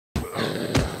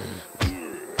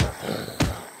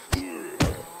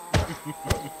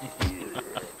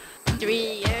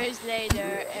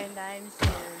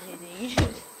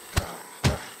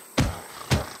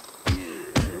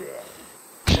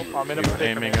I'm in a You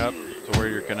aiming up to where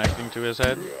you're connecting to his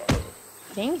head?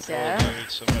 I think so. Oh, dude,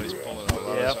 somebody's pulling a lot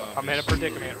of Yep, zombies. I'm in a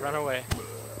predicament. Run away.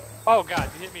 Oh god,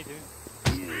 you hit me, dude.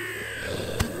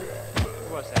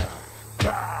 Who was that?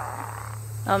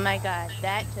 Oh my god,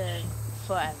 that took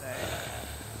forever.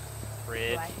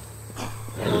 Fred.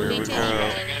 Here we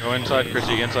go. Go inside,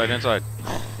 Krissie. Inside.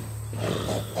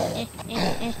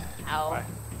 Ow.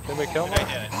 Did we kill him?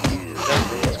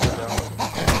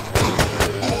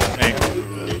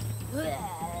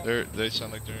 They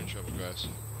sound like they're in trouble, guys.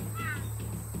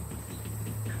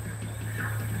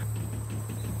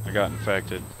 I got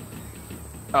infected.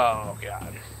 Oh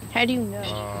god. How do you know?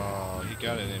 Oh, he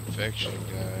got an infection,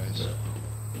 guys.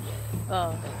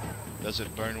 Oh. Does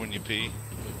it burn when you pee?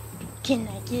 Can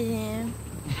I get him?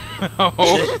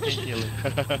 Oh.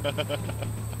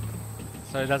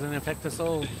 So it doesn't affect us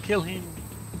all. Kill him.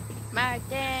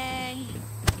 Martin!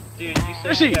 Dude,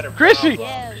 you said you got a Krissie!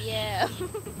 Yeah.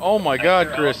 Oh my god,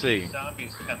 After all these Krissie.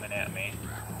 zombies coming at me.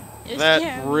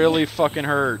 That really fucking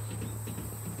hurt.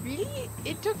 Really?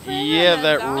 It took forever. Yeah,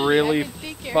 that zombie. really I could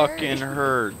think it fucking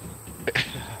hurt.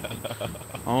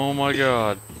 Oh my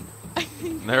god.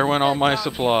 There went all my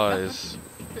supplies.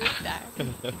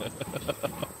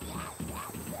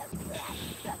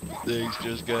 Things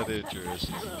just got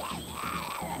interesting.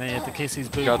 Man, you have to kiss his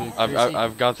boob.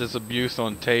 I've got this abuse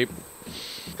on tape.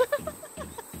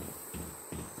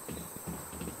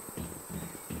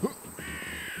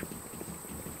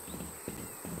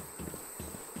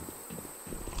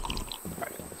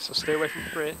 Alright, so stay away from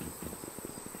Fred.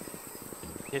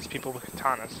 He hits people with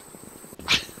katanas.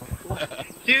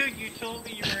 Dude, you told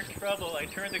me you were in trouble. I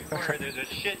turned the corner, there's a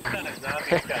shit ton of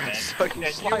zombies coming. So you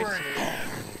and sliced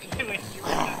you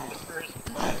were just the first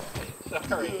one.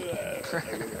 Sorry.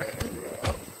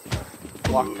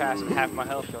 Walk past and half my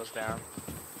health goes down.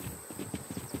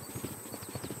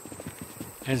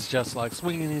 It's just like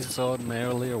swinging his sword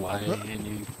merrily away and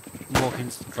you walk in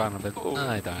front of it. Ooh.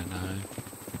 I don't know.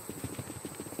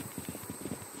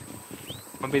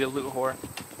 I'm gonna be the loot whore.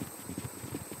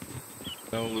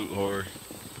 No loot whore.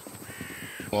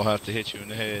 We'll have to hit you in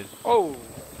the head. Oh!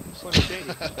 Slim Shady.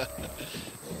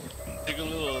 Take a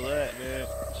little of that, man.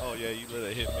 Oh yeah, you let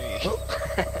it hit me.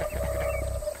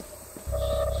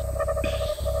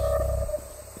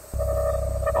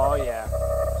 Oh yeah.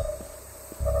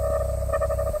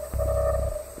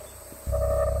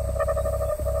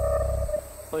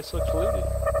 Place looks looted.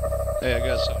 Hey, I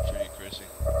got something for you,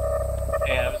 Krissie.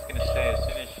 Hey, I was gonna say, as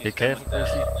soon as she's Be careful, done with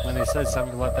that- Krissie. When he says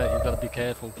something like that, you've got to be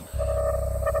careful.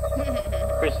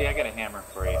 Krissie, I got a hammer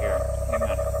for you here. Hang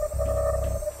on.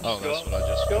 Oh, that's what I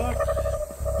just Go found. up.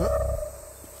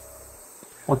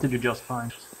 What did you just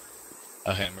find?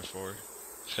 A hammer for her.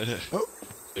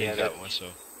 Yeah, You got one, so.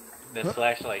 The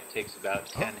flashlight takes about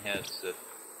 10 hits of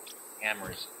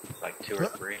hammers, like 2 or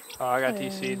 3. Oh, I got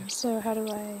DC'd. So how do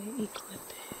I equip it?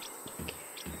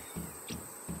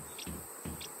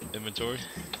 Inventory?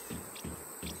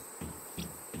 You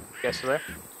guys still there?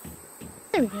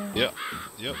 There we go. Yep,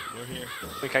 we're here.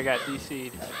 I think I got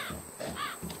DC'd.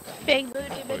 Big booty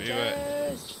Where you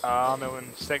at? bitches. I'm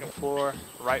in second floor,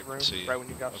 right room, See. right when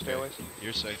you got up the stairways.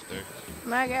 You're safe there.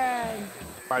 My god. Am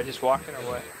I just walking or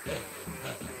what?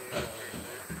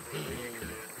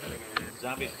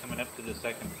 Zombies coming up to the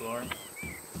 2nd floor.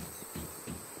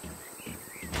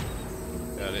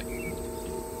 Got it.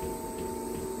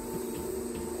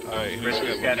 Alright, who's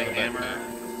Krissie's got got a one?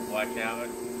 hammer. Watch out.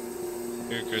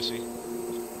 Here, Krissie.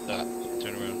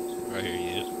 Turn around. Right here,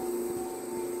 yeah.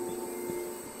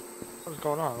 What's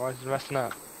going on? Why is it messing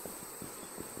up?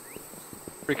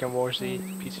 Freaking Warz,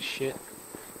 piece of shit.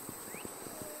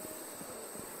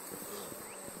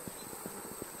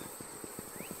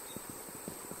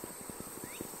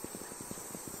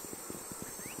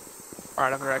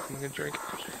 Alright, I'll be right back. I'm gonna drink.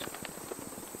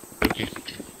 Okay.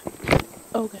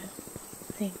 Okay.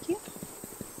 Thank you.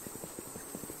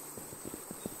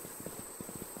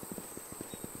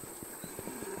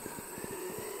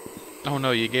 Oh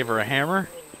no, you gave her a hammer?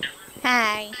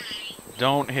 Hi.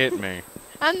 Don't hit me.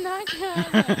 I'm not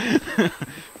gonna.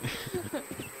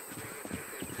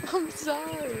 I'm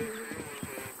sorry.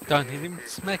 Don't hit him,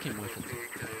 smack him with it.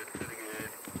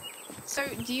 So,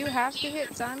 do you have to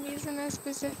hit zombies in a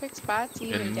specific spot to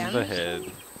even In damage the head.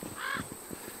 them?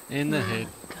 In the head.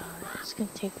 God, it's gonna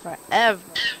take forever.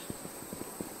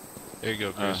 There you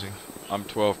go, Krissie. I'm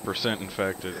 12%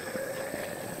 infected.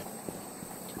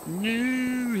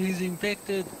 No, he's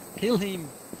infected. Kill him.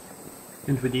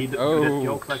 Didn't we need Oh. that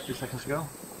joke like 2 seconds ago?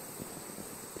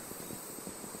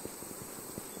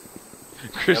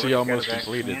 Krissie almost got a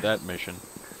completed vaccine. that mission.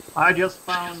 I just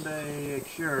found a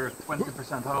cure,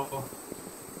 20% hope.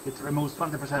 It removes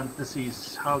 20%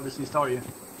 disease. How diseased are you?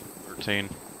 13.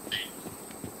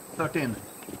 13.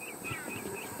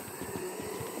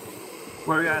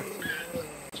 Where are you at?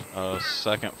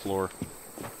 Second floor.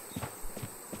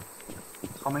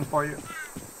 Coming for you.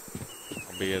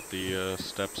 I'll be at the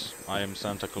steps. I am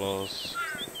Santa Claus.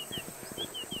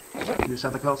 You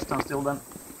Santa Claus stand still then.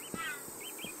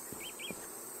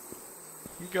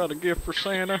 You got a gift for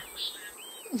Santa?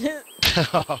 There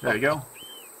you go.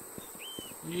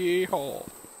 Yeehaw.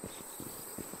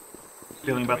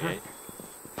 Feeling better? 28.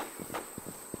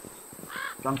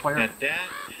 Gunfire? At that,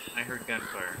 I heard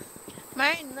gunfire.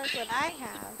 Martin, look what I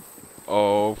have.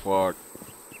 Oh, fuck.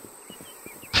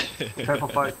 Careful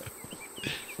fight.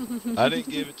 I didn't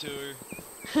give it to her.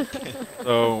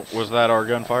 So, was that our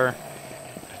gunfire?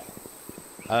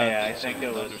 Yeah, I think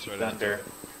it was Thunder's right after.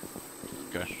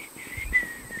 thunder. Okay.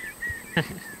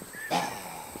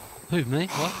 Who, me?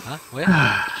 What? Huh? Where?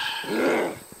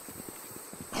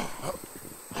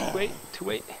 To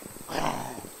wait.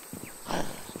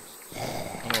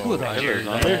 Would I hello, do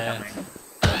zombie. that?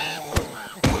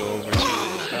 Go over to the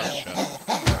shop.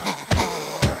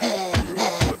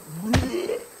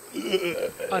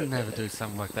 I'd never do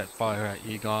something like that, fire at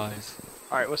you guys.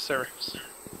 Alright, what's server?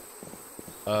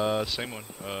 Same one.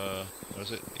 What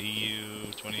is it? EU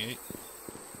 28?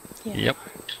 Yeah. Yep.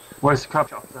 Where's the crab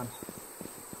shop then?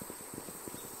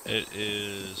 It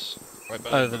is right by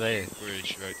Over the there.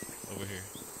 bridge, right over here.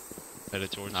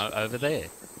 Headed towards. No, over there.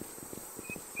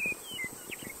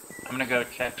 I'm gonna go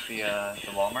check the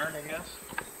Walmart, I guess.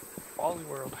 Wally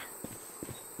World.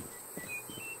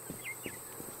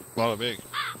 Wow, big.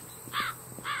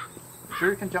 Sure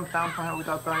you can jump down from here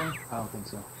without dying? I don't think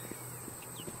so.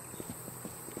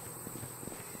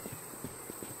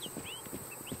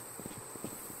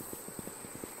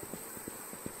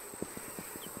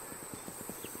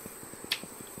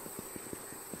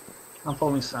 I'm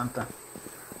following Santa.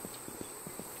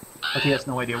 But he has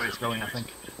no idea where he's going, I think.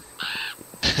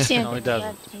 No, he doesn't.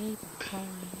 left me behind.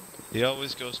 He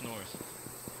always goes north.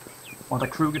 Want a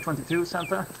Kruger 22,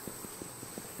 Santa?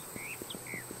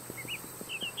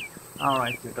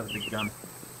 Alright, you got a big gun.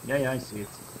 Yeah, I see it.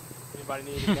 Anybody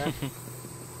need a gun?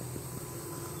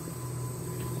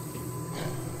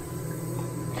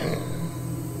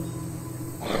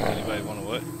 Anybody want to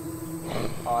what?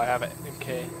 Oh, I have it.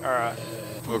 MK. Or,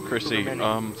 Well, Chrissy,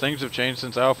 Mini. things have changed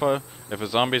since Alpha. If a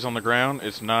zombie's on the ground,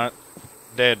 it's not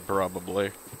dead,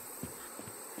 probably.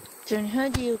 Then how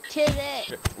do you kill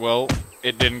it? Well,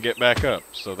 it didn't get back up,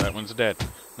 so that one's dead.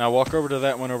 Now walk over to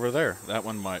that one over there. That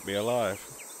one might be alive.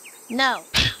 No.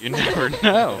 You never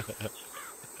know.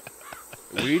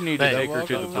 We need to Hey, take her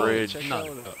to the bridge.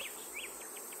 No.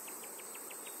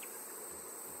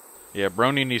 Yeah,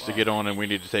 Brony needs to get on and we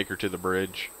need to take her to the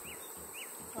bridge.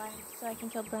 Why? So I can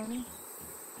kill Brony?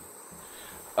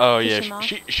 Oh Push yeah, him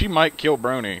off? she might kill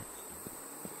Brony.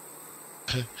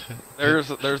 There's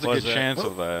a Why's good that? chance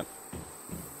of that,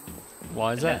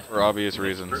 Why is that? for obvious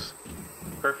reasons.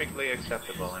 Perfectly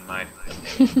acceptable in my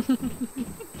opinion.